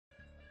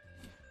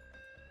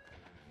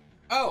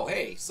Oh,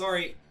 hey,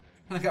 sorry.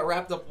 I got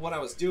wrapped up in what I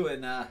was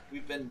doing.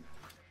 We've been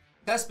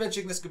test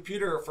benching this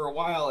computer for a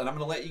while, and I'm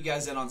going to let you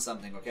guys in on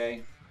something,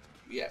 okay?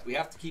 Yeah, we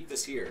have to keep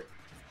this here.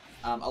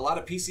 A lot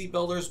of PC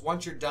builders,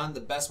 once you're done,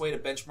 the best way to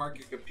benchmark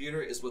your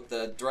computer is with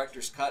the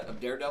director's cut of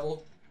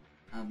Daredevil.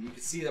 You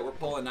can see that we're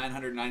pulling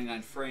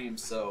 999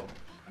 frames, so,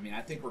 I mean,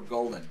 I think we're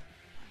golden.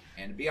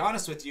 And to be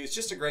honest with you, it's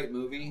just a great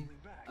movie.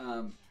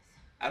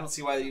 I don't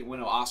see why they didn't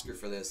win an Oscar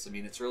for this. I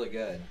mean, it's really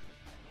good.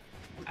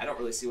 I don't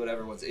really see what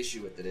everyone's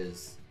issue with it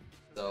is.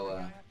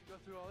 So,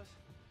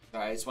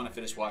 alright, I just want to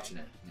finish watching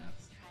it. Yeah,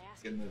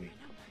 it's a good movie.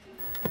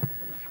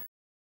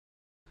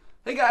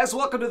 Hey guys,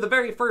 welcome to the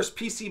very first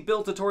PC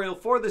build tutorial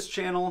for this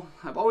channel.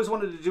 I've always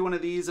wanted to do one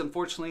of these.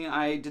 Unfortunately,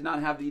 I did not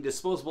have the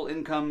disposable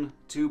income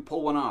to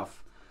pull one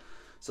off.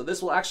 So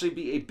this will actually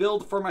be a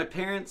build for my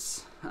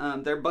parents.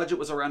 Their budget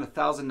was around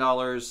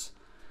 $1,000.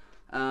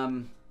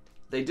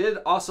 They did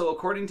also,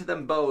 according to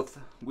them both,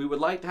 we would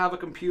like to have a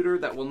computer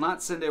that will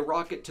not send a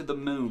rocket to the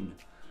moon.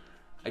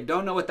 I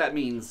don't know what that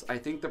means. I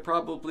think they're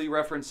probably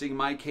referencing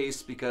my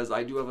case because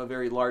I do have a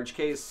very large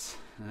case.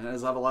 It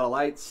does have a lot of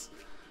lights.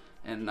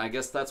 And I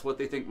guess that's what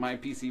they think my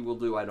PC will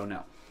do. I don't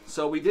know.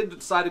 So we did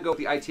decide to go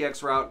the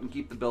ITX route and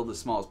keep the build as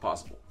small as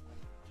possible.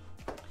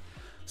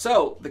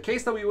 So the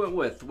case that we went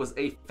with was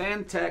a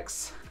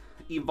Fantex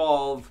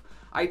Evolve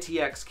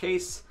ITX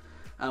case.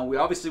 We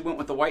obviously went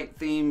with the white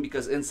theme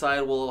because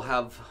inside we'll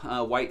have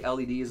white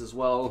LEDs as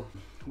well.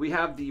 We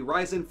have the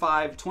Ryzen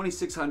 5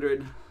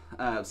 2600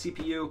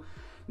 CPU.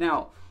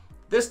 Now,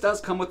 this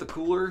does come with a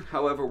cooler.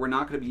 However, we're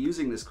not going to be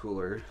using this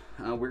cooler.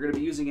 We're going to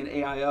be using an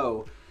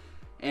AIO.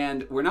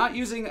 And we're not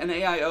using an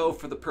AIO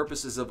for the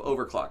purposes of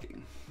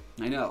overclocking.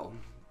 I know.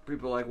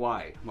 People are like,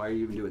 why? Why are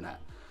you even doing that?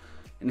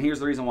 And here's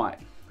the reason why.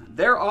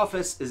 Their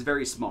office is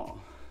very small.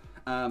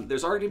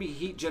 There's already going to be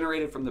heat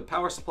generated from the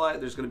power supply.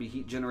 There's going to be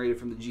heat generated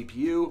from the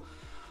GPU.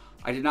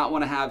 I did not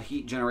want to have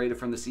heat generated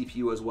from the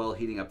CPU as well,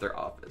 heating up their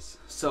office.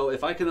 So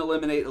if I can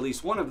eliminate at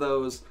least one of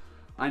those,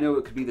 I know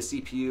it could be the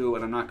CPU,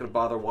 and I'm not going to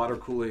bother water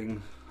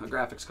cooling a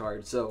graphics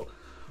card. So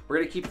we're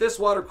going to keep this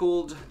water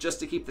cooled just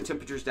to keep the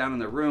temperatures down in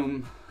the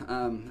room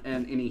and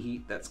any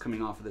heat that's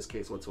coming off of this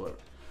case whatsoever.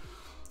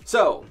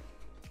 So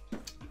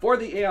for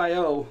the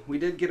AIO, we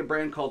did get a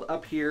brand called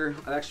Up Here.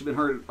 I've actually been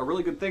heard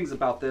really good things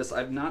about this.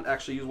 I've not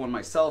actually used one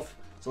myself,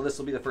 so this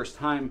will be the first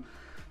time.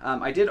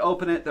 I did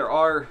open it. There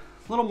are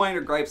little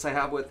minor gripes I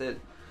have with it,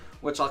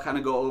 which I'll kind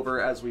of go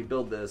over as we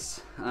build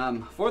this.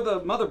 For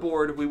the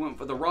motherboard, we went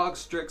for the ROG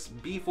Strix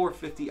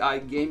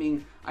B450i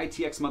Gaming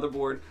ITX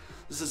motherboard.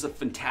 This is a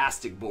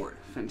fantastic board,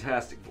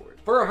 fantastic board.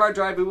 For our hard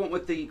drive, we went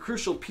with the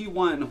Crucial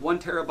P1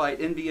 1TB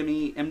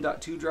NVMe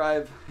M.2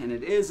 drive, and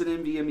it is an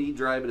NVMe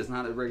drive. It is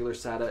not a regular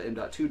SATA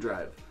M.2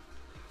 drive.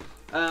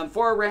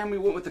 For our RAM, we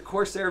went with the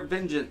Corsair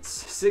Vengeance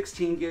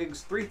 16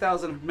 gigs,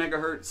 3000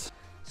 megahertz.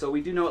 So we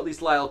do know at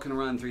least Lyle can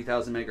run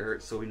 3000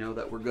 megahertz, so we know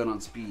that we're good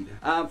on speed.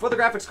 For the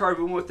graphics card,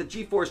 we went with the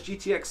GeForce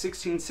GTX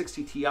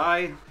 1660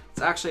 Ti.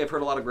 It's actually, I've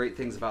heard a lot of great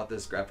things about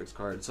this graphics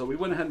card, so we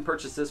went ahead and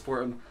purchased this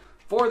for him.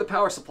 For the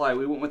power supply,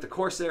 we went with the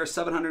Corsair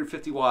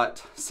 750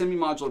 watt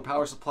semi-modular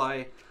power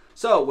supply.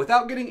 So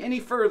without getting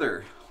any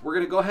further, we're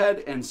gonna go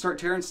ahead and start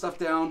tearing stuff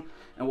down,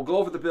 and we'll go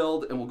over the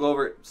build and we'll go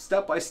over it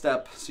step by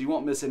step so you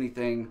won't miss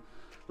anything.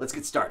 Let's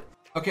get started.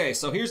 Okay,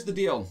 so here's the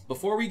deal.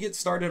 Before we get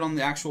started on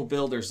the actual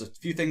build, there's a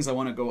few things I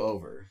wanna go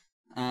over.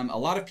 A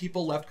lot of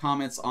people left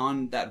comments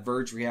on that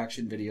Verge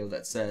reaction video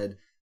that said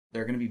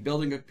they're gonna be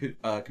building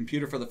a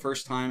computer for the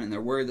first time and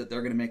they're worried that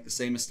they're gonna make the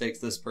same mistakes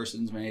this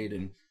person's made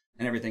and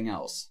everything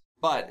else.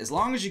 But as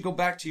long as you go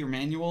back to your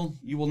manual,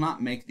 you will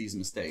not make these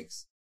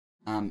mistakes.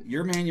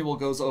 Your manual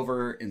goes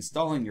over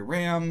installing your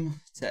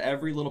RAM to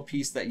every little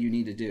piece that you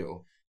need to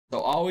do.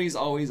 So always,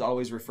 always,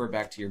 always refer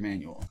back to your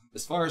manual.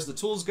 As far as the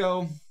tools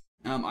go,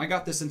 I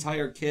got this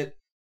entire kit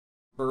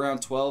for around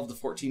 $12 to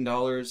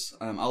 $14.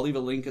 I'll leave a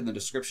link in the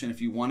description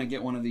if you want to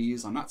get one of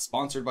these. I'm not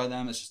sponsored by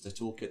them. It's just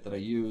a toolkit that I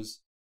use.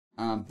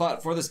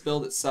 But for this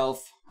build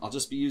itself, I'll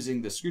just be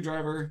using the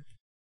screwdriver.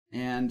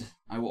 And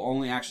I will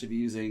only actually be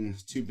using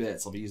 2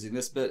 bits. I'll be using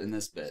this bit, and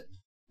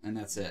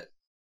that's it.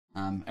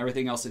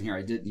 Everything else in here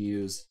I didn't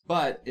use.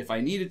 But if I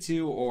needed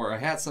to, or I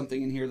had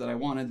something in here that I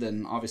wanted,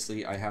 then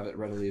obviously I have it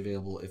readily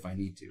available if I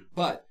need to.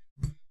 But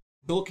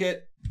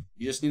toolkit,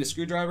 you just need a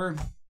screwdriver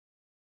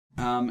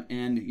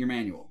and your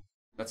manual.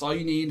 That's all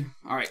you need.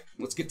 All right,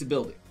 let's get to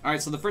building. All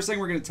right, so the first thing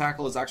we're going to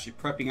tackle is actually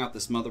prepping out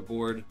this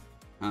motherboard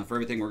for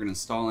everything we're going to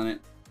install in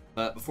it.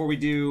 But before we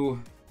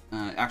do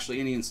actually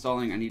any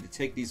installing, I need to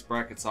take these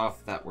brackets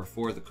off that were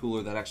for the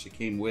cooler that actually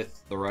came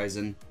with the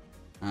Ryzen.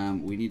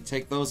 We need to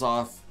take those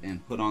off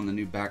and put on the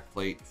new back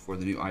plate for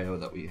the new IO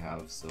that we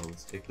have. So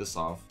let's take this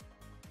off.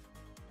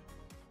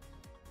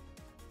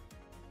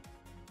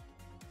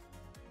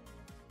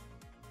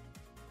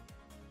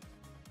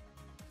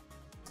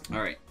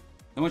 Alright,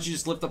 then once you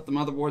just lift up the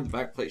motherboard, the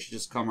back plate should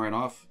just come right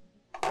off.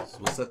 So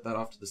we'll set that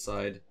off to the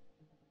side.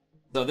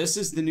 So this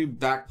is the new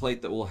back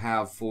plate that we'll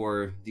have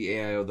for the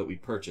AIO that we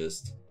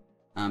purchased.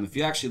 If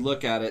you actually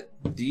look at it,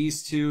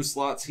 these 2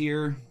 slots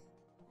here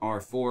are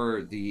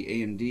for the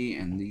AMD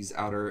and these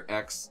outer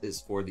X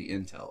is for the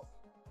Intel.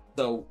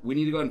 So we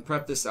need to go ahead and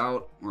prep this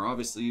out. We're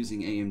obviously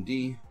using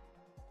AMD.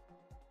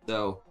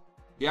 So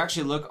if you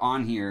actually look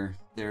on here,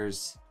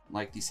 there's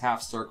like these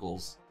half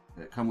circles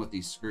that come with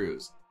these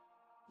screws.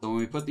 So when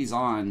we put these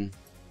on,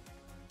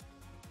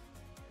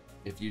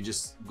 if you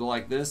just go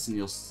like this and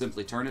you'll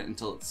simply turn it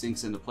until it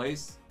sinks into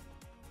place,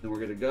 then we're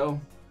good to go.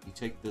 You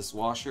take this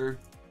washer,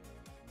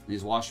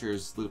 these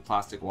washers, little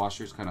plastic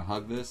washers, kind of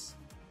hug this,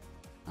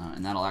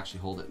 and that'll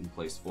actually hold it in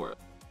place for it.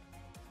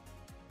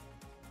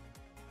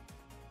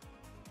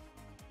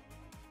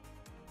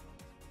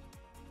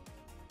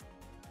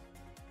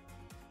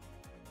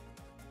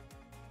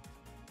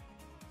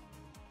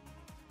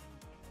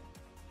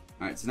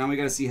 All right, so now we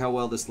got to see how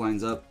well this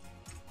lines up,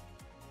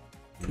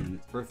 and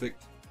it's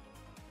perfect.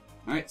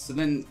 All right, so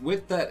then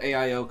with that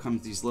AIO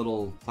comes these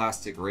little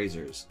plastic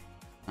razors.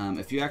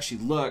 If you actually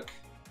look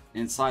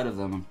inside of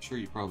them, I'm sure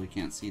you probably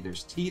can't see,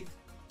 there's teeth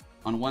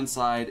on one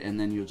side and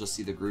then you'll just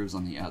see the grooves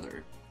on the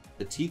other.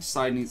 The teeth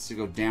side needs to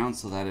go down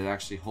so that it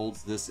actually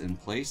holds this in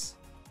place.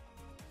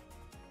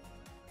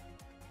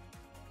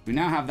 We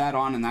now have that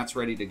on and that's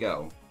ready to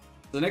go.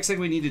 The next thing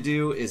we need to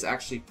do is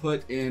actually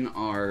put in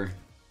our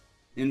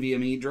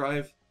NVMe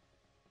drive.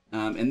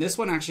 And this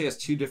one actually has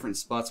two different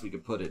spots we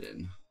could put it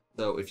in.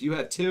 So if you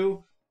had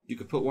two, you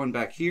could put one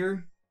back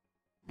here,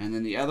 and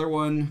then the other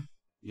one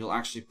you'll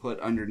actually put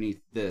underneath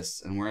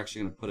this, and we're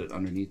actually going to put it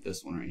underneath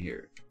this one right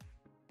here.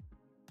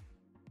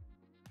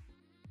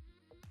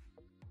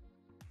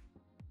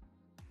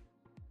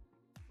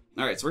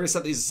 All right, so we're going to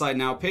set these aside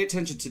now. Pay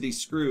attention to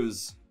these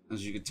screws.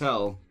 As you can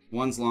tell,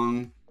 one's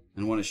long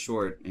and one is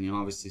short, and you'll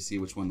obviously see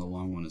which one the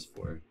long one is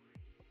for.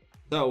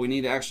 So we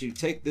need to actually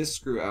take this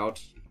screw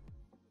out.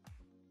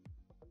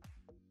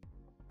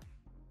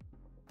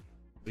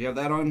 We have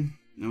that on.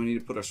 Now we need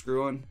to put our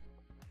screw on.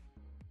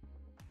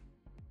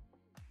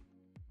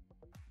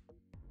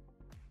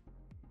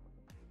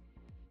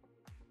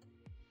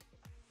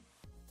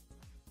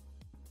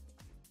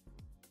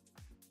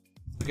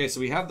 Okay,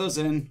 so we have those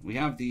in. We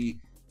have the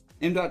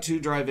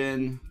M.2 drive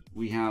in.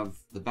 We have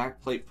the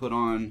back plate put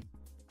on.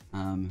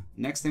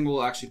 Next thing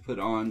we'll actually put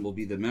on will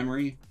be the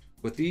memory.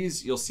 With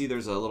these, you'll see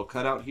there's a little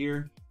cutout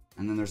here,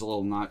 and then there's a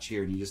little notch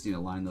here, and you just need to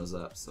line those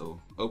up. So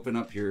open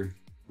up your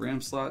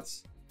RAM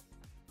slots.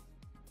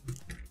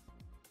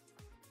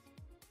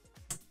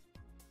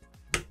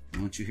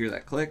 And once you hear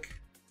that click,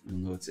 you'll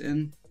know it's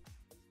in.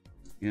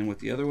 And with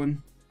the other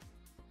one.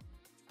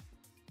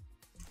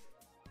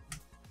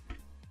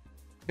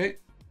 Okay,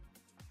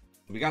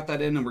 we got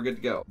that in and we're good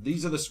to go.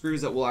 These are the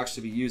screws that we'll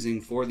actually be using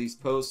for these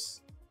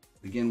posts.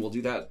 Again, we'll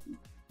do that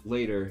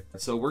later.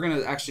 So we're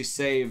gonna actually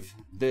save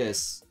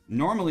this.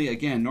 Normally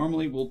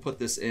we'll put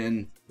this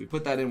in. We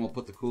put that in, we'll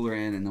put the cooler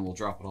in, and then we'll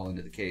drop it all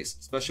into the case.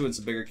 Especially when it's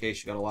a bigger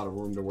case, you got a lot of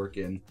room to work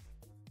in.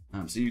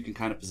 So you can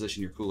kind of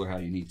position your cooler how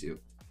you need to.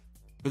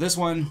 For this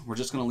one, we're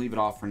just gonna leave it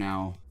off for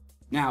now.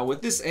 Now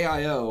with this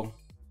AIO,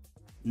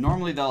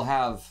 normally they'll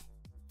have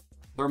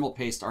thermal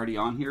paste already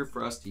on here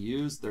for us to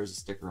use. There's a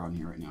sticker on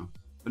here right now.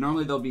 But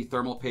normally there'll be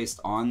thermal paste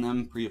on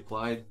them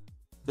pre-applied.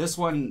 This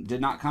one did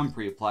not come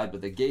pre-applied,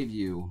 but they gave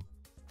you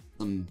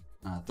some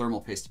thermal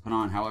paste to put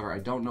on. However, I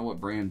don't know what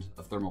brand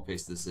of thermal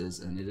paste this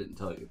is, and it didn't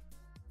tell you.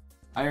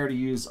 I already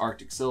use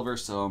Arctic Silver,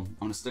 so I'm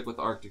gonna stick with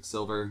Arctic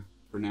Silver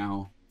for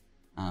now.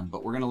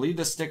 But we're gonna leave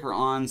the sticker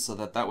on so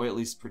that way at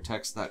least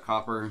protects that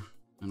copper.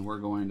 And we're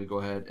going to go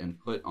ahead and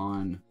put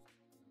on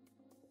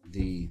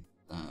the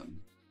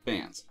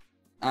fans.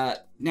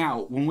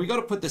 Now, when we go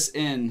to put this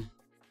in,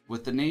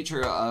 with the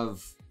nature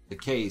of the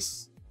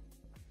case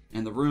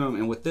and the room,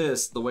 and with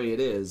this, the way it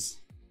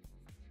is,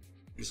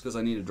 just because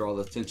I need to draw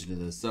the attention to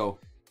this. So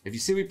if you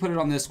see we put it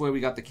on this way, we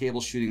got the cable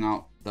shooting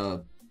out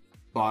the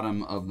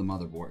bottom of the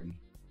motherboard.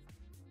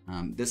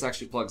 This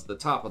actually plugs the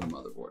top of the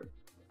motherboard.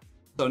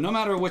 So no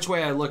matter which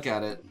way I look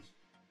at it,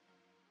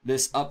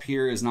 this up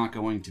here is not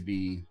going to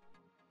be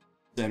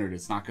centered.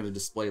 It's not going to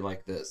display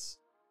like this.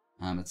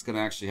 It's going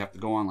to actually have to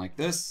go on like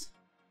this.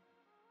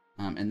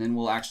 And then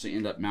we'll actually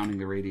end up mounting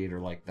the radiator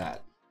like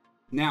that.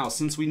 Now,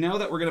 since we know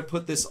that we're going to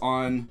put this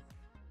on,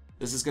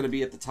 this is going to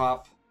be at the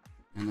top,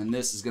 and then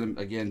this is going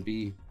to, again,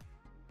 be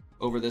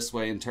over this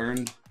way and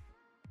turned.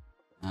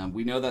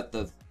 We know that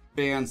the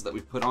fans that we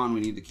put on, we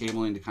need the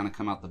cabling to kind of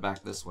come out the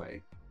back this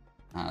way.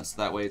 So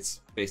that way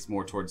it's faced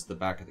more towards the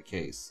back of the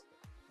case.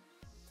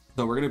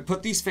 So we're going to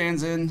put these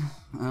fans in.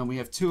 We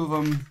have two of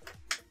them.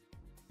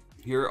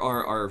 Here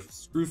are our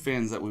screw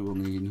fans that we will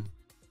need.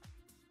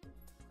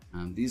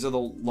 These are the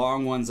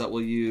long ones that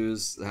we'll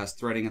use. It has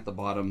threading at the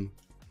bottom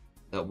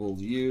that we'll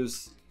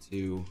use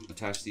to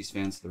attach these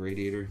fans to the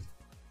radiator.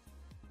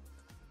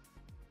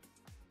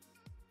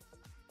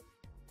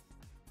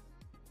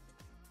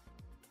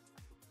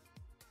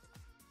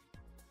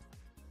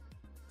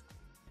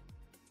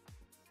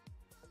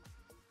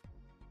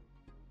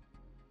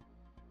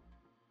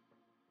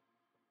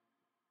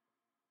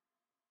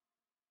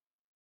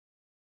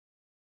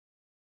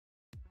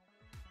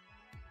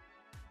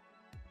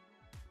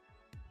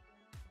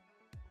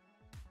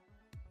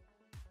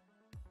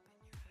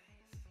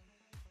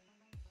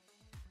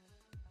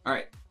 All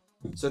right,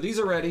 so these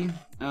are ready.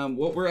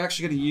 What we're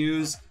actually going to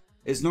use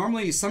is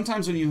normally,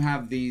 sometimes when you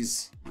have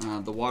these,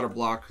 the water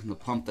block and the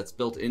pump that's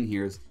built in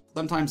here,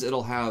 sometimes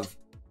it'll have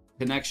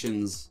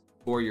connections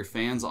for your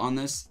fans on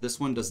this. This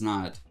one does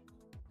not.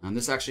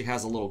 This actually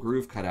has a little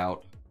groove cut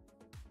out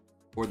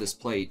for this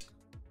plate.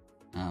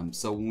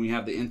 So when we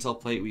have the Intel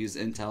plate, we use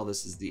Intel.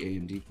 This is the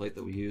AMD plate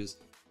that we use.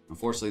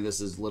 Unfortunately,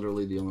 this is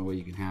literally the only way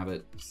you can have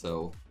it.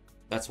 So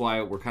that's why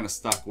we're kind of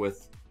stuck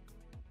with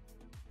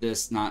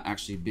this not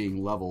actually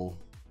being level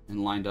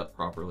and lined up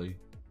properly.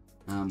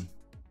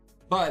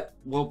 But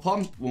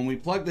when we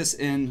plug this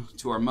in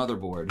to our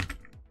motherboard,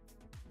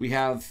 we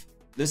have,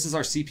 this is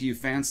our CPU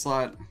fan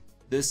slot.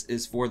 This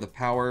is for the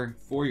power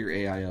for your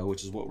AIO,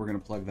 which is what we're going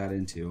to plug that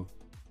into.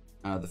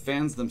 The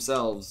fans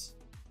themselves,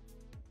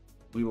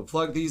 we will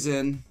plug these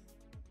in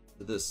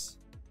to this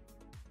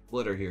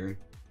splitter here.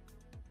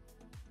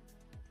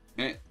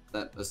 Okay,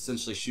 that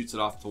essentially shoots it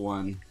off to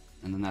one,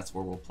 and then that's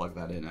where we'll plug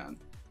that in at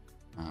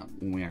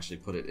when we actually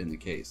put it in the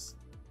case.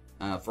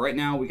 For right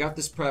now, we got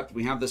this prepped,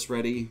 we have this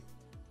ready.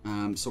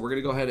 So we're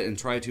gonna go ahead and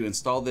try to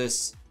install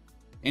this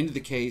into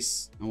the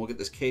case, and we'll get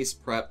this case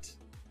prepped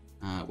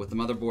with the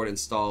motherboard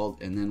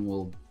installed, and then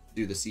we'll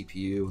do the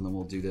CPU, and then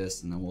we'll do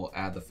this, and then we'll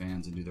add the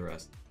fans and do the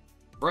rest.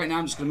 For right now,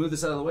 I'm just gonna move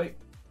this out of the way.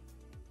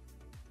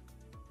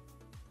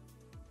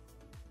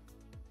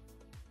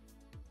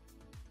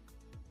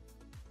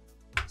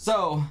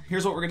 So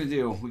here's what we're gonna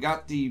do. We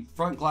got the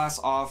front glass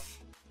off.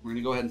 We're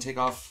gonna go ahead and take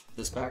off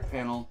this back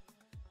panel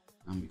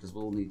because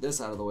we'll need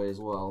this out of the way as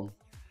well.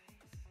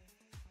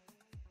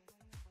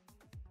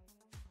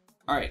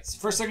 All right, so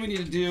first thing we need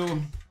to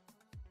do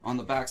on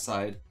the back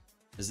side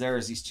is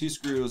there's these two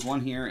screws,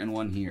 one here and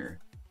one here.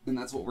 And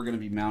that's what we're gonna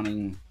be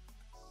mounting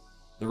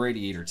the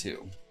radiator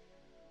to.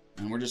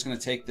 And we're just gonna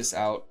take this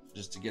out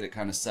just to get it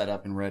kind of set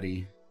up and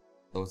ready.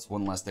 So it's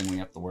one less thing we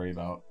have to worry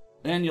about.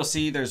 And you'll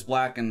see there's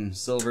black and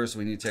silver, so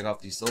we need to take off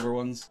these silver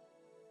ones.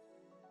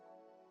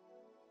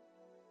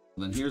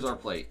 And then here's our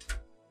plate.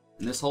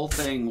 And this whole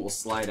thing will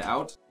slide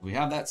out. We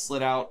have that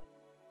slid out.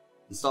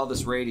 Install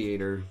this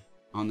radiator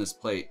on this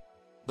plate.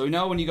 So we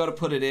know when you go to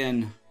put it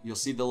in, you'll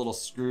see the little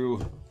screw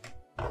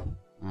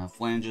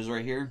flanges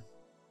right here.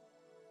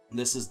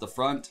 This is the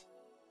front.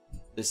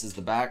 This is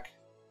the back.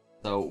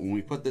 So when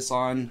we put this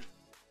on,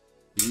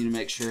 you need to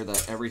make sure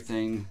that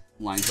everything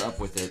lines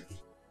up with it.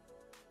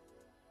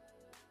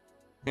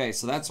 Okay,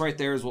 so that's right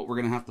there is what we're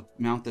gonna have to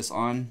mount this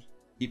on,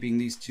 keeping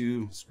these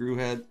two screw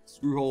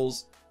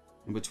holes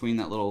in between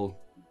that little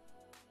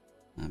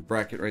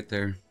bracket right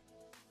there.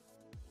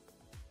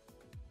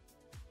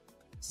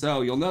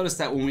 So you'll notice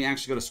that when we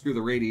actually go to screw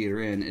the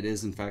radiator in, it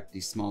is in fact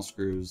these small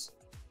screws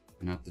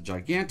and not the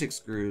gigantic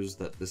screws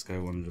that this guy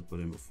wanted to put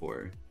in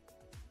before.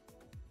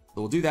 So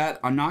we'll do that.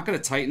 I'm not gonna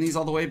tighten these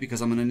all the way because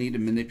I'm gonna need to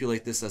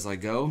manipulate this as I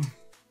go.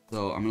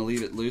 So I'm gonna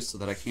leave it loose so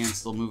that I can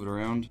still move it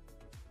around.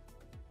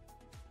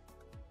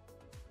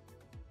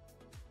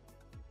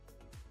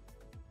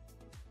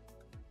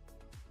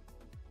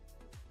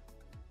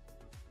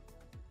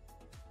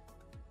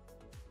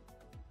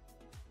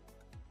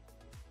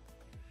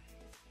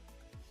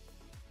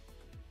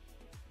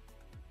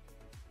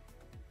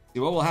 See,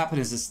 what will happen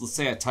is this, let's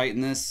say I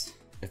tighten this.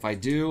 If I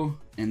do,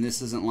 and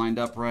this isn't lined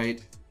up right,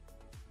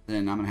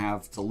 then I'm gonna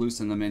have to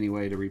loosen them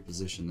anyway to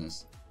reposition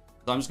this.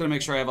 So I'm just gonna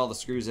make sure I have all the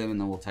screws in, and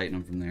then we'll tighten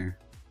them from there.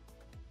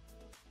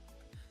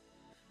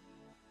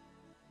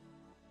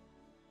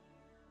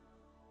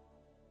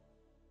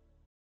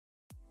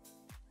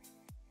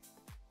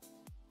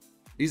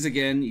 These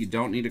again, you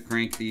don't need to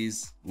crank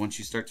these. Once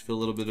you start to feel a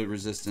little bit of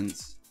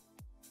resistance,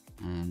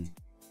 give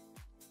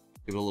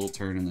it a little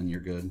turn and then you're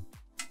good.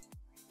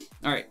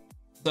 All right,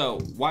 so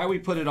why we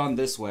put it on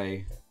this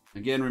way,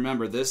 again,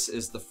 remember this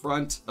is the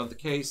front of the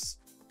case.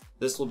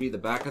 This will be the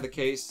back of the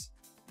case,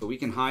 but we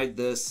can hide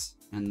this,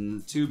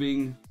 and the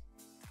tubing,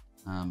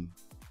 when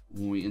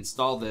we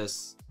install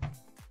this,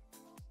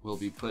 will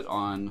be put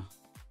on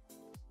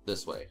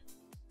this way.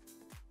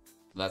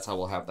 That's how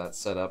we'll have that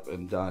set up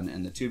and done,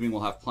 and the tubing will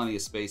have plenty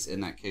of space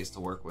in that case to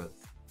work with.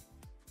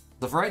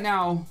 So for right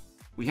now,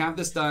 we have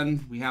this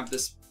done. We have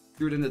this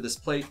screwed into this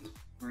plate.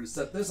 We're gonna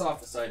set this off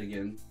the side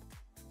again.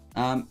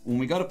 When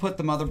we go to put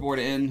the motherboard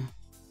in,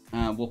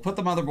 we'll put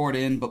the motherboard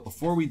in, but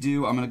before we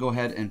do, I'm gonna go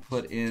ahead and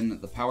put in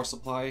the power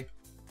supply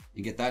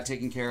and get that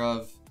taken care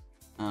of,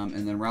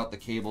 and then route the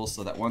cables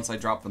so that once I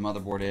drop the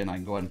motherboard in, I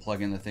can go ahead and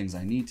plug in the things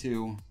I need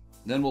to.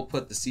 Then we'll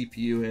put the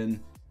CPU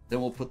in, then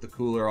we'll put the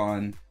cooler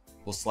on,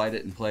 we'll slide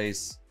it in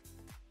place,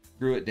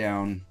 screw it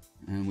down,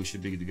 and we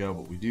should be good to go.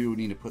 But we do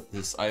need to put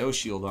this IO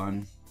shield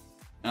on.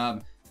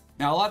 Now,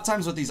 a lot of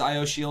times with these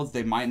IO shields,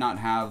 they might not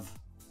have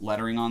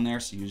lettering on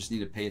there, so you just need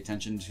to pay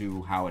attention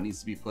to how it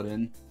needs to be put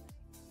in.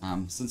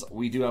 Since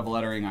we do have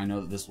lettering, I know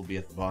that this will be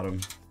at the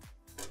bottom. So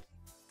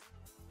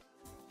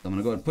I'm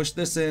gonna go ahead and push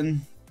this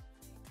in.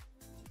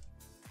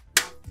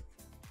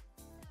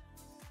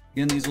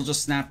 Again, these will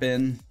just snap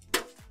in.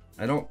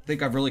 I don't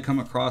think I've really come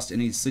across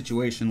any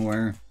situation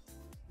where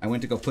I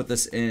went to go put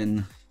this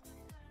in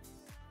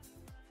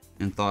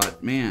and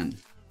thought, man,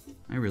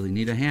 I really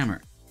need a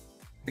hammer.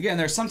 Again,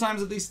 there's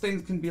sometimes that these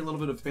things can be a little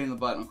bit of a pain in the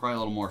butt and require a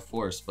little more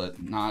force,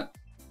 but not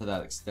to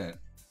that extent.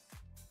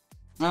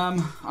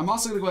 I'm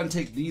also gonna go ahead and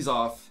take these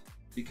off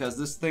because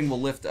this thing will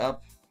lift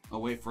up a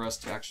way for us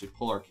to actually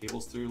pull our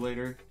cables through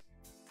later.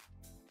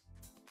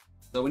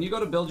 So when you go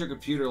to build your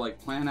computer, like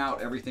plan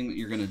out everything that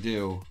you're gonna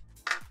do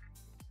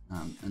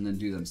and then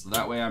do them. So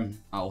that way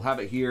I'll have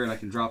it here and I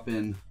can drop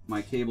in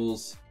my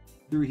cables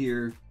through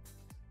here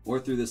or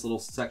through this little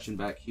section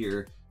back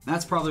here. And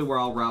that's probably where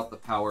I'll route the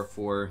power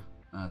for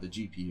the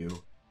GPU.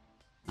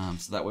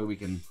 So that way we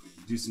can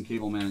do some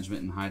cable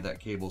management and hide that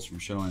cables from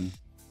showing.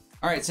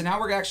 All right, so now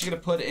we're actually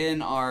gonna put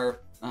in our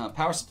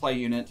power supply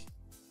unit.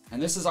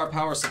 And this is our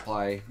power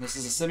supply. This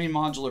is a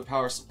semi-modular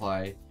power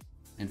supply.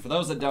 And for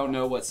those that don't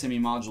know what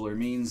semi-modular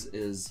means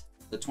is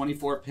the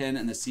 24 pin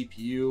and the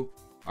CPU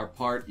are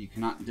part. You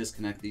cannot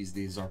disconnect these.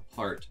 These are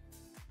part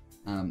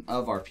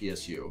of our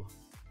PSU.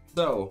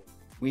 So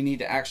we need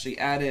to actually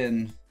add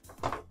in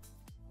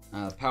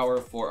power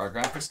for our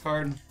graphics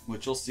card,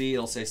 which you'll see,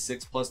 it'll say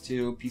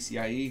 6+2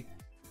 PCIe.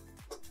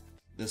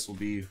 This will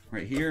be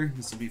right here.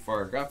 This will be for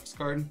our graphics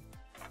card.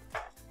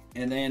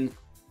 And then,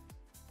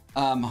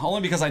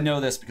 only because I know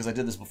this, because I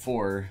did this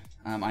before,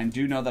 I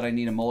do know that I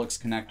need a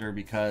Molex connector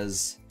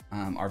because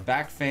our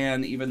back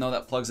fan, even though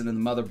that plugs into the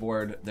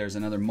motherboard, there's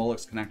another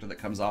Molex connector that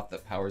comes off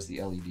that powers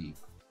the LED.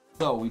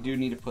 So we do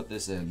need to put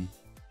this in.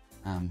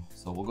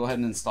 So we'll go ahead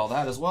and install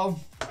that as well.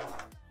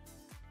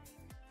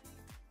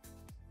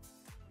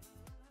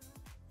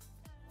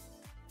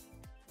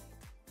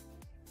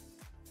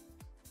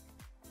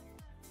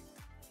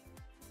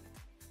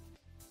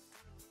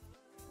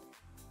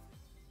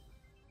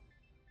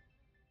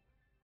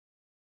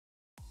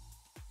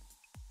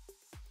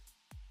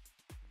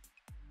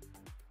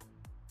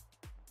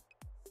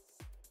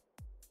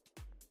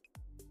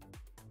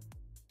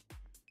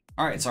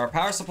 All right, so our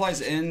power supply's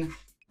in.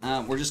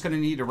 We're just gonna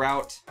need to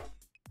route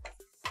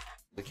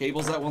the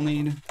cables that we'll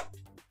need.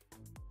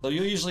 So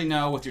you'll usually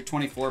know with your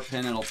 24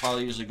 pin, it'll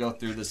probably usually go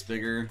through this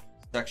bigger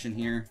section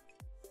here.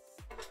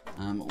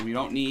 We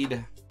don't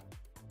need,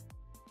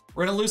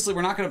 we're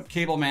not gonna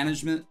cable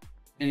management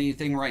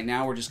anything right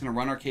now. We're just gonna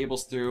run our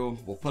cables through.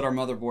 We'll put our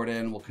motherboard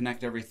in, we'll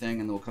connect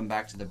everything, and then we'll come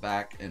back to the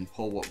back and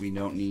pull what we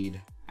don't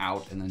need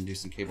out and then do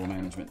some cable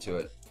management to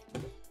it.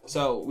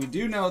 So we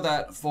do know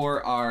that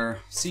for our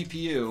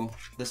CPU,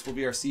 this will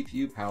be our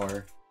CPU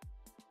power,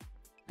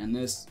 and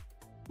this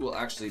will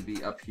actually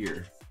be up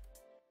here.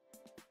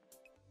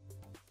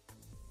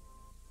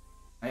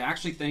 I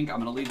actually think I'm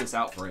gonna leave this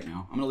out for right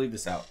now. I'm gonna leave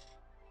this out.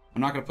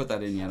 I'm not gonna put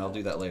that in yet, I'll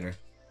do that later.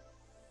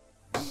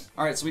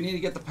 All right, so we need to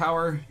get the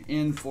power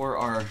in for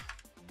our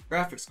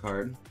graphics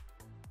card.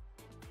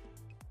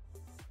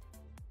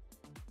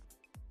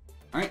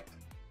 All right.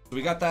 So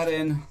we got that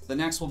in. The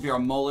next will be our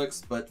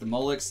Molex, but the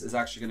Molex is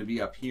actually going to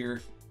be up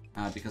here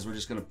because we're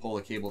just going to pull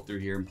the cable through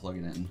here and plug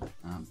it in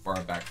for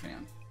our back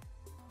fan.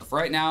 But for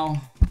right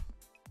now,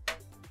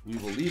 we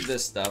will leave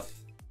this stuff.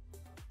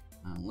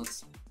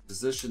 Let's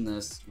position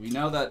this. We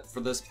know that for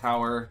this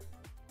power,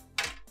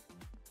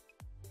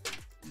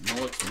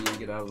 Molex, we need to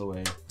get out of the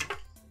way.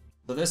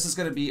 So this is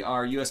going to be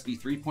our USB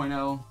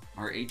 3.0,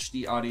 our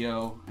HD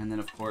audio, and then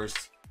of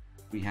course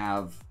we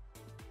have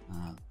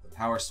the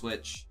power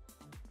switch.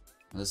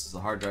 This is the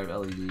hard drive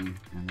LED,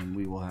 and then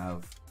we will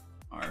have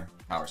our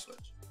power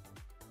switch.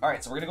 All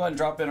right, so we're gonna go ahead and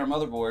drop in our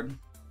motherboard.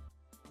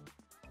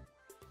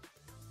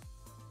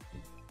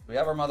 We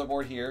have our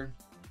motherboard here.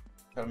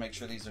 Gotta make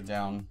sure these are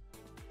down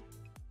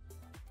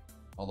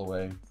all the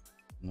way.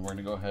 And we're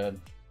gonna go ahead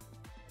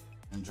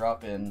and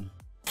drop in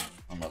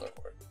our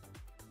motherboard.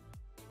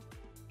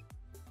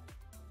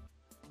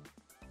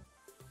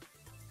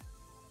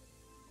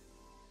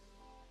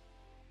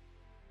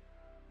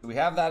 So we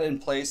have that in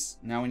place.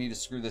 Now we need to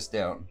screw this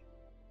down.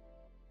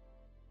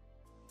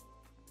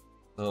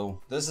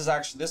 So this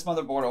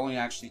motherboard only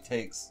actually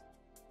takes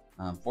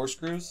 4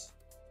 screws.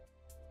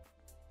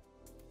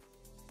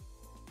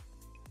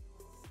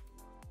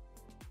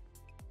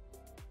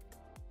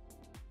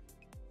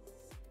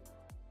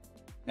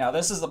 Now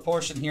this is the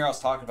portion here I was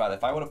talking about.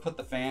 If I would have put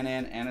the fan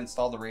in and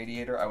installed the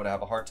radiator, I would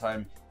have a hard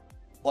time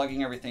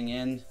plugging everything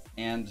in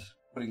and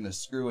putting the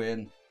screw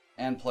in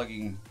and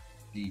plugging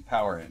the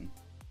power in.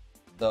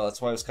 So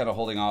that's why I was kind of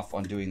holding off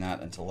on doing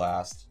that until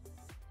last.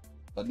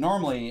 But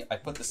normally I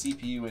put the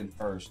CPU in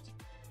first.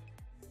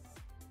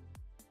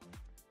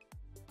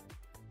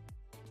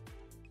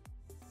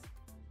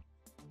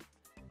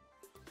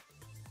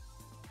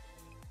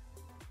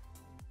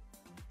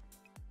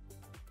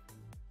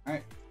 All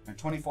right, our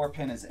 24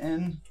 pin is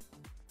in.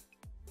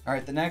 All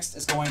right, the next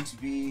is going to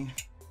be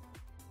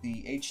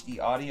the HD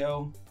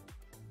audio,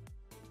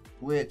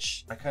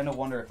 which I kind of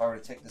wonder if I were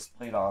to take this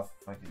plate off,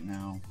 if I can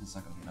now, it's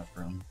not gonna be enough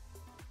room.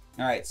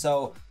 All right,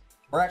 so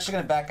we're actually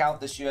gonna back out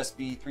this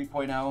USB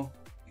 3.0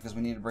 because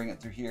we need to bring it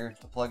through here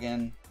to plug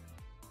in.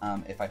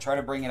 If I try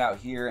to bring it out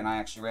here, and I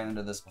actually ran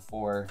into this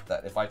before,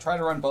 that if I try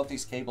to run both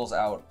these cables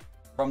out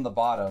from the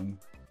bottom,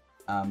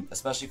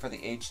 especially for the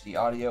HD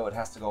audio, it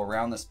has to go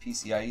around this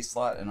PCIe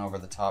slot and over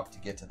the top to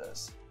get to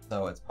this.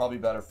 So it's probably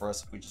better for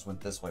us if we just went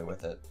this way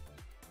with it.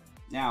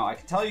 Now, I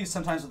can tell you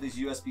sometimes with these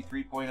USB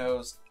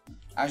 3.0s,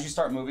 as you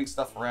start moving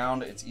stuff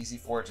around, it's easy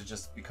for it to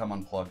just become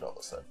unplugged all of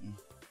a sudden.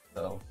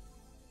 So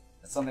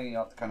it's something you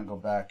have to kind of go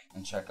back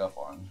and check up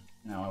on.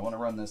 Now, I want to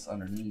run this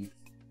underneath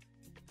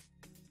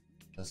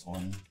this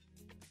one.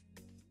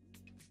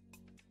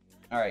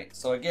 All right,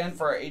 so again,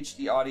 for our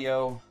HD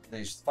audio,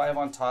 there's 5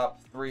 on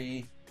top,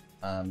 3,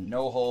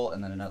 no hole,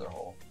 and then another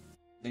hole.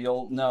 So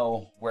you'll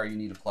know where you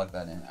need to plug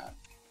that in at.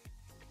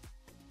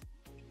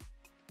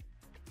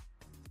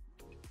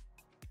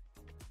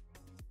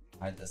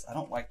 Hide this. I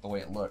don't like the way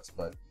it looks,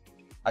 but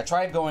I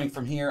tried going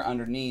from here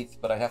underneath,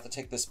 but I have to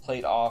take this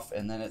plate off,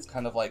 and then it's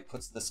kind of like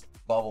puts this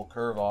bubble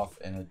curve off,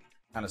 and it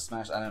kind of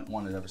smashed. I didn't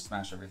want it to ever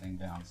smash everything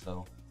down,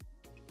 so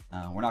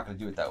we're not going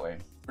to do it that way.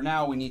 For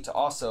now, we need to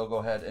also go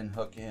ahead and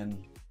hook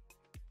in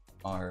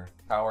our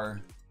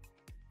power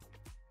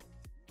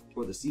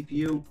for the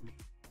CPU.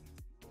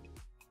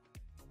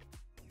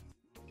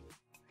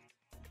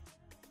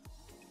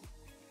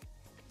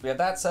 We have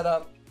that set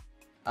up.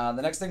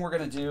 The next thing we're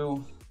going to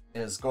do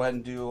is go ahead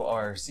and do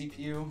our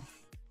CPU.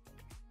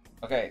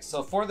 Okay,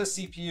 so for the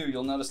CPU,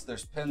 you'll notice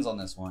there's pins on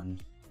this one.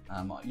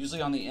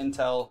 Usually on the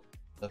Intel,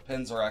 the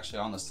pins are actually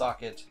on the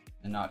socket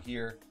and not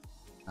here.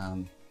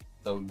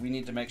 So we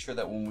need to make sure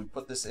that when we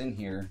put this in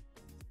here,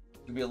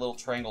 there'll be a little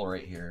triangle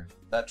right here.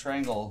 That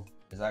triangle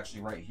is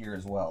actually right here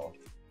as well.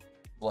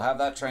 We'll have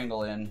that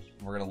triangle in.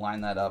 We're going to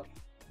line that up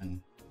and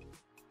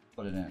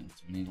put it in.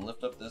 So we need to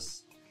lift up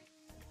this,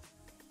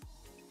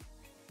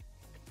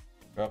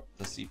 drop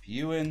the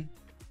CPU in.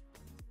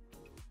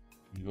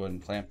 Go ahead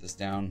and clamp this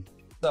down.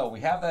 So we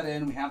have that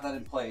in, we have that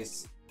in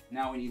place.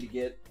 Now we need to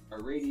get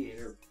our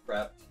radiator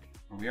prepped,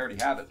 or we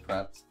already have it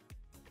prepped.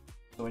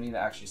 So we need to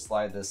actually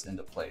slide this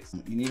into place.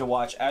 You need to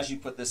watch as you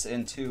put this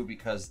in too,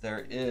 because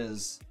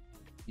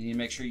you need to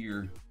make sure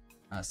your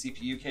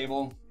CPU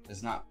cable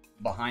is not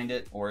behind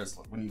it, or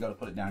when you go to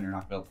put it down, you're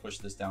not going to be able to push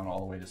this down all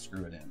the way to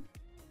screw it in.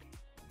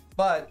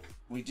 But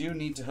we do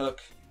need to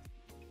hook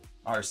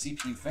our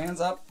CPU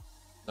fans up.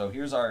 So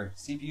here's our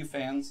CPU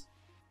fans.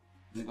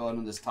 I'm gonna go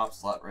into this top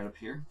slot right up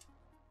here.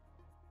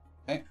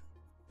 Okay,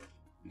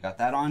 we got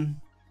that on.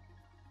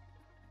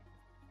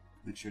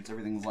 Make sure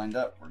everything's lined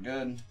up. We're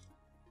good.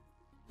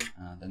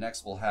 The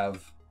next we'll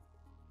have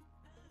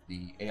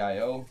the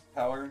AIO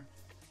power.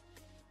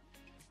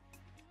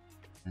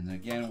 And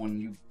again, when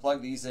you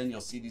plug these in,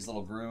 you'll see these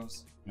little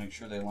grooves. Make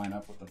sure they line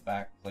up with the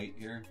back plate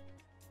here.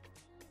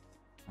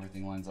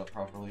 Everything lines up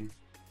properly.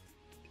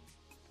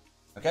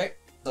 Okay.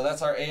 So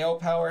that's our AIO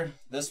power.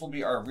 This will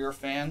be our rear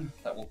fan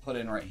that we'll put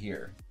in right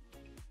here.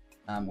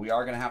 We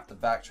are going to have to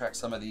backtrack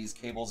some of these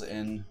cables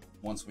in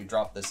once we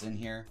drop this in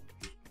here,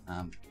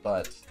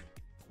 but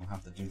we'll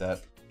have to do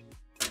that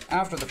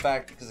after the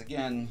fact because,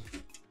 again,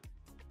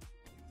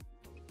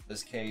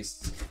 this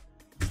case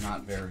is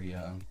not very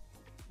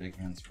big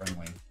hands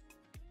friendly.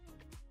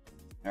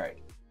 All right,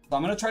 so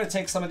I'm going to try to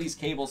take some of these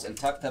cables and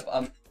tuck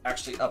them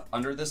actually up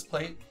under this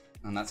plate,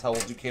 and that's how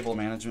we'll do cable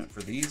management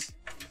for these.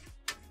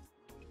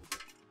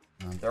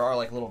 There are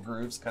like little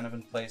grooves kind of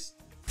in place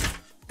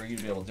for you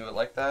to be able to do it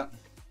like that.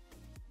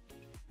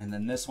 And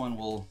then this one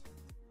will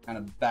kind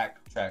of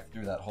backtrack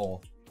through that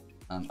hole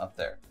up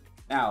there.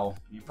 Now,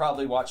 you're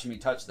probably watching me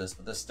touch this,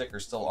 but this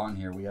sticker's still on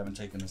here. We haven't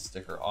taken this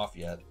sticker off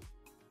yet.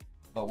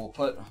 But we'll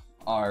put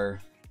our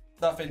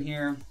stuff in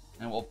here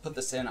and we'll put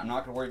this in. I'm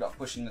not gonna worry about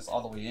pushing this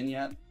all the way in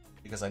yet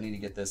because I need to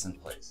get this in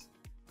place.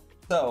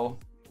 So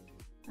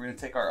we're gonna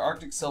take our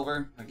Arctic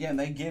Silver. Again,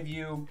 they give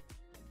you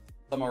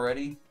some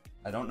already.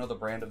 I don't know the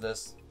brand of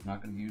this. I'm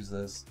not going to use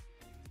this,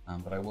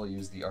 but I will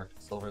use the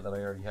Arctic Silver that I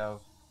already have.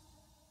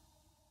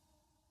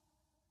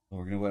 So we're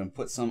going to go ahead and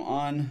put some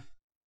on.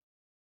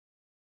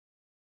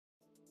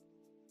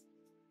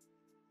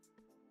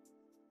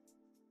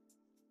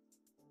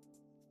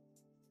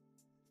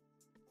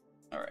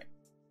 All right.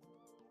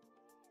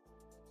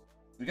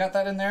 We got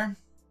that in there.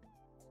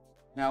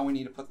 Now we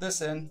need to put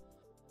this in.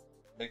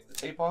 Take the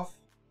tape off.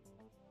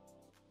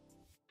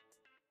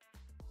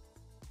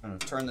 I'm going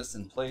to turn this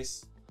in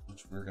place.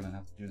 Which we're gonna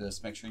have to do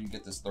this. Make sure you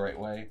get this the right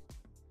way.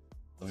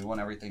 So we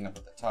want everything up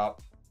at the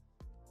top.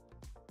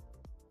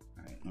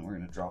 All right, and we're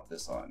gonna drop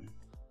this on.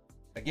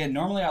 Again,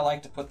 normally I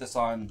like to put this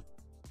on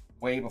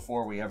way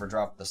before we ever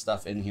drop the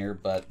stuff in here,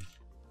 but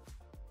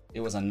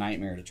it was a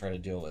nightmare to try to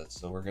deal with.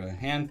 So we're gonna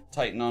hand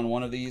tighten on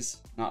one of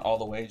these, not all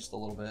the way, just a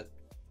little bit.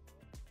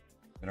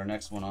 Get our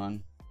next one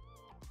on.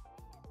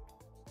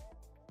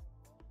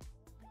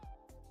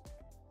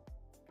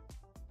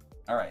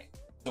 All right,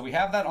 so we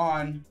have that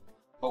on,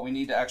 but we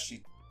need to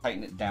actually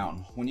tighten it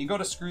down. When you go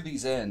to screw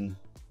these in,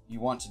 you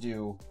want to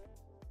do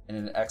in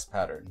an X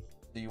pattern.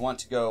 So you want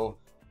to go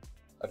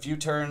a few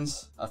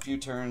turns, a few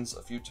turns,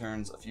 a few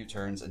turns, a few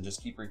turns, and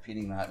just keep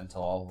repeating that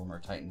until all of them are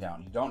tightened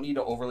down. You don't need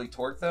to overly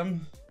torque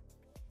them,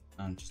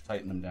 just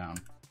tighten them down.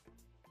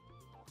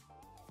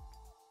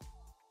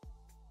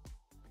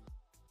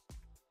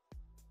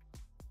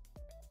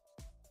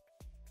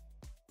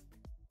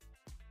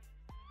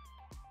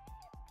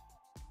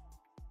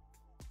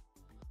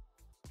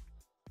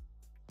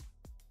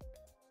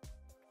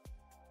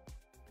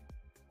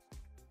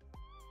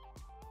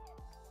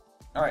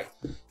 All right,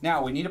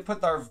 now we need to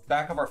put our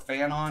back of our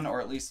fan on, or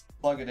at least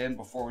plug it in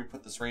before we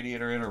put this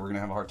radiator in, or we're gonna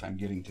have a hard time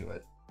getting to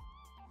it.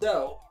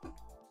 So,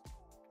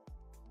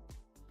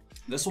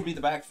 this will be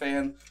the back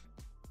fan,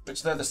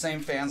 which they're the same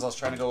fans. I was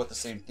trying to go with the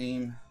same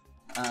theme.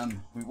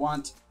 We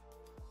want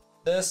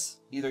this,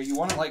 either you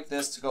want it like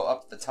this to go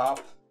up the top,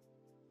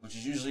 which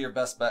is usually your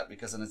best bet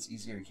because then it's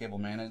easier to cable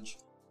manage.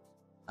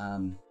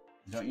 You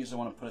don't usually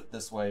want to put it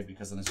this way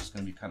because then it's just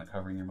going to be kind of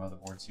covering your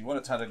motherboard. So you want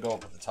it to go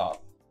up at the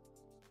top.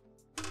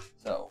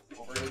 So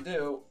what we're going to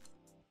do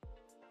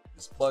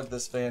is plug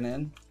this fan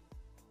in.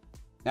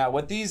 Now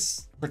with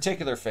these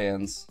particular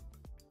fans,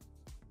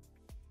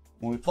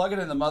 when we plug it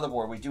in the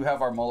motherboard, we do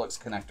have our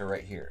Molex connector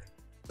right here.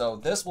 So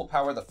this will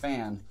power the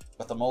fan,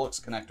 but the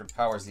Molex connector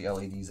powers the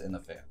LEDs in the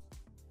fan.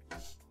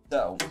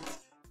 So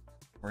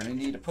we're going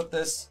to need to put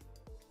this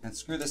and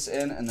screw this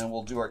in, and then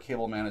we'll do our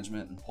cable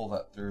management and pull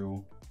that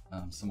through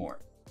some more.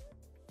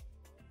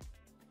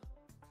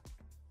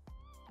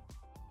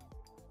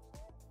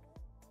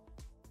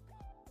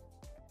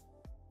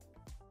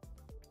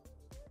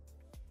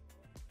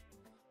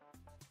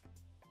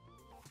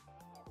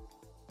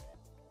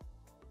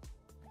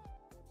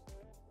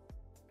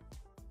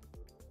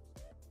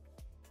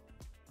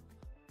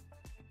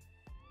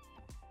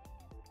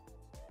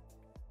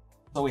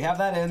 So we have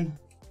that in.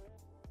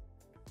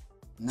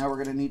 Now we're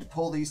going to need to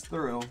pull these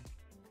through.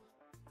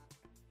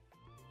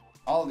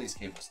 All of these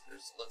cables through.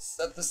 So let's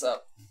set this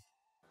up.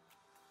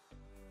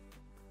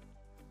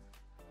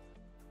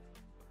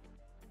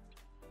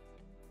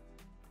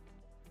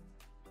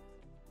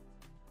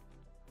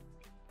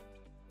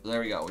 So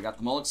there we go. We got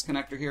the Molex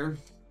connector here.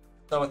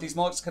 So with these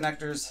Molex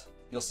connectors,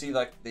 you'll see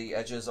like the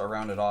edges are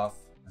rounded off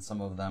and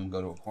some of them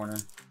go to a corner.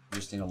 You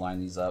just need to line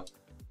these up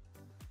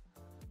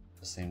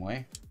the same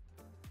way.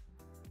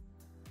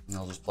 And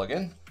they'll just plug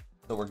in.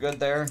 So we're good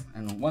there.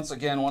 And once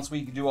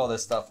we do all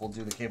this stuff, we'll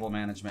do the cable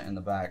management in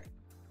the back.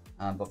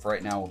 But for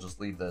right now, we'll just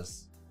leave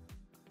this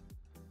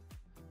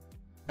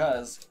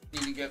because we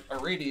need to get a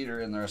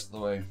radiator in the rest of the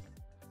way.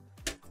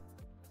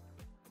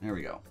 There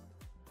we go.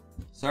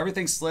 So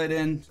everything's slid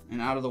in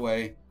and out of the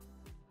way.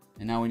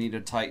 And now we need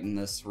to tighten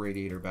this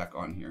radiator back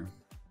on here.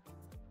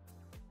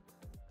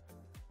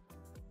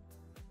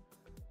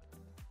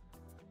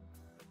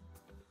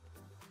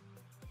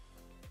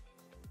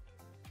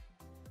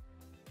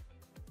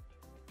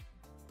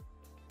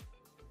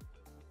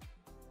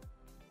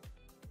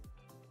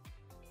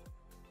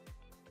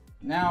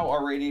 Now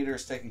our radiator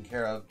is taken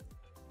care of.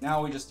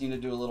 Now we just need to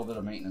do a little bit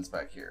of maintenance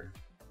back here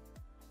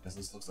because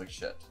this looks like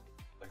shit,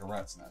 like a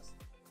rat's nest.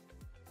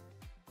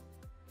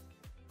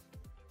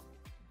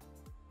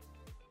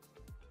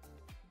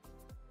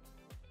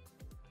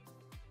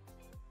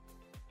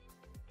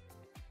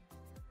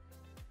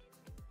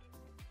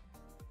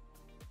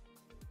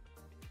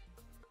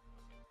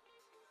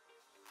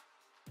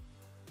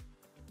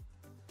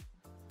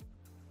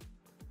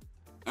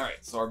 All right,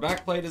 so our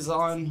back plate is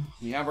on.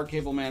 We have our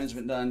cable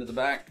management done to the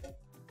back.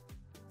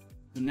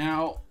 So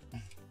now,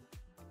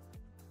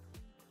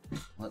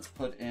 let's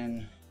put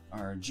in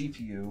our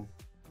GPU.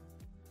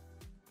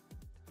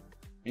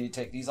 We need to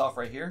take these off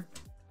right here.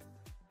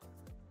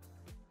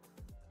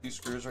 2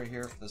 screws right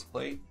here for this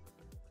plate.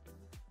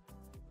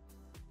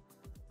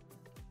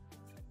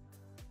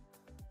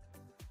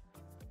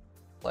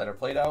 Slide our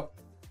plate out.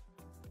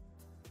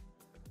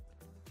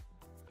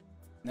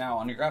 Now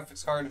on your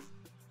graphics card,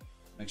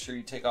 make sure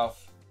you take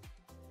off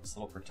this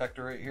little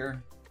protector right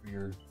here for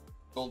your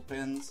gold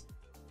pins,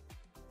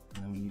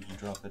 and then we need to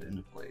drop it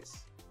into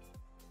place.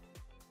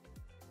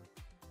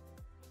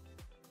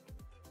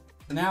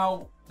 So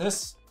now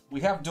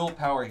we have dual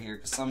power here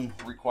because some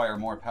require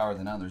more power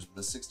than others, but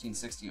the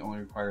 1660 only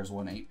requires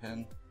 1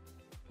 8-pin.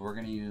 So we're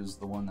going to use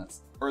the one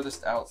that's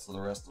furthest out, so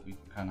the rest that we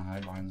can kind of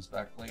hide behind this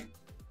back plate.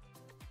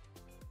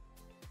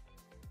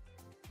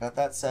 Got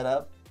that set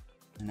up,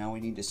 and now we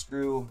need to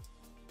screw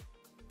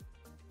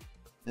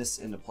this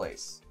into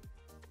place.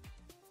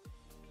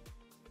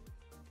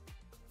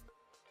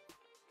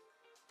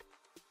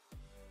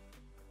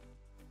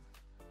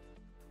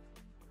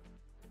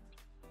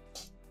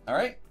 All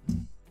right,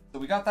 so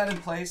we got that in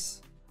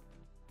place.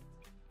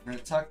 We're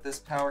gonna tuck this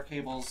power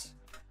cables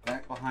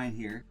back behind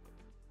here.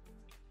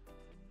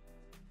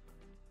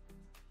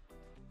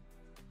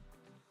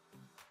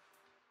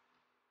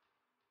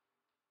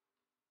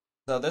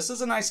 So this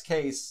is a nice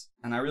case,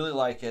 and I really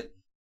like it.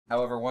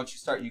 However, once you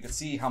start, you can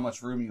see how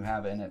much room you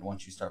have in it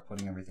once you start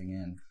putting everything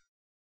in.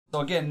 So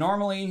again,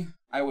 normally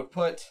I would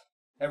put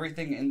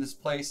everything in this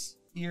place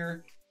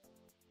here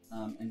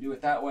and do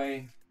it that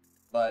way,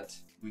 but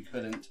we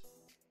couldn't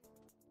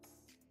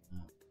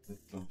with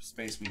the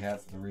space we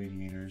had for the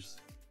radiators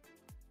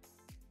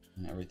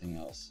and everything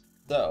else.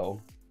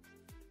 So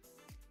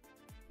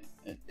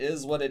it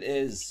is what it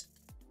is.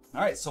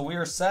 All right, so we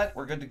are set.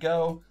 We're good to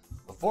go.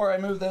 Before I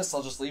move this,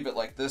 I'll just leave it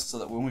like this so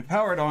that when we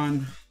power it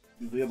on,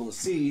 you'll be able to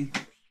see.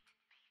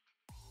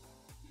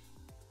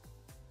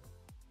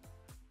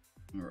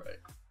 All right.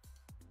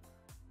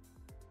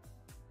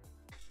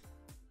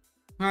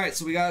 All right,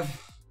 so we got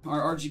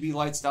our RGB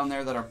lights down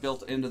there that are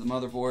built into the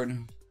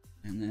motherboard,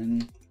 and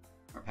then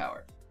our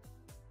power.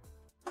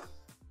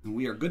 And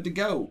we are good to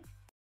go.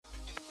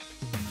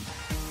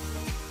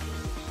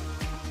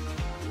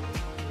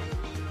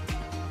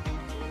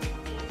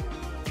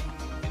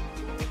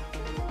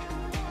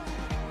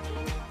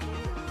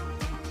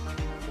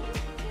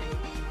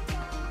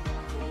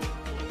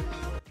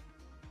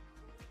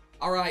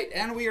 Alright,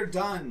 and we are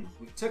done.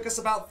 It took us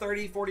about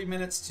 30-40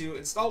 minutes to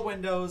install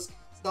Windows,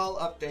 install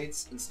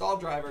updates, install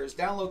drivers,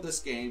 download this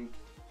game.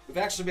 We've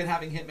actually been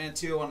having Hitman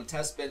 2 on a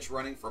test bench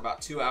running for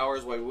about 2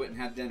 hours while we went and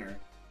had dinner.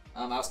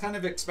 I was kind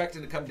of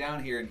expecting to come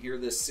down here and hear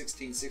this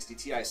 1660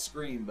 Ti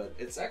scream, but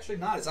it's actually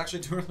not. It's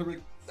actually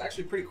doing it's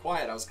actually pretty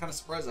quiet. I was kind of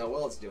surprised how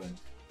well it's doing.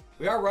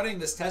 We are running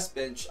this test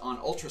bench on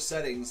ultra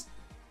settings,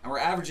 and we're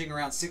averaging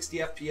around 60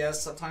 FPS.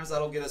 Sometimes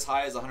that'll get as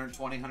high as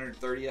 120,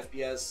 130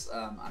 FPS.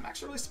 I'm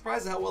actually really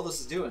surprised at how well this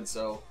is doing.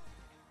 So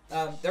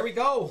there we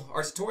go.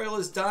 Our tutorial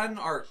is done.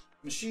 Our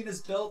machine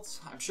is built.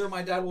 I'm sure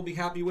my dad will be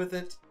happy with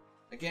it.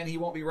 Again, he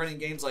won't be running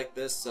games like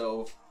this,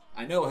 so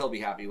I know he'll be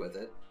happy with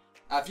it.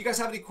 If you guys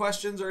have any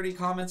questions or any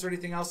comments or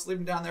anything else, leave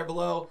them down there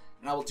below,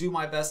 and I will do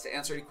my best to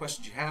answer any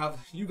questions you have.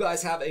 You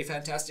guys have a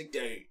fantastic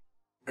day.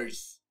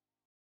 Peace.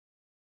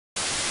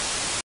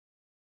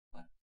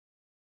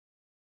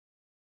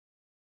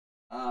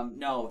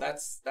 No,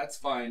 that's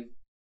fine.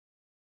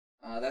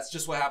 That's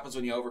just what happens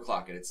when you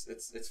overclock it.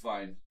 It's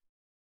fine.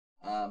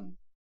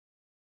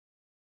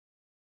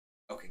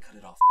 Okay, cut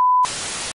it off.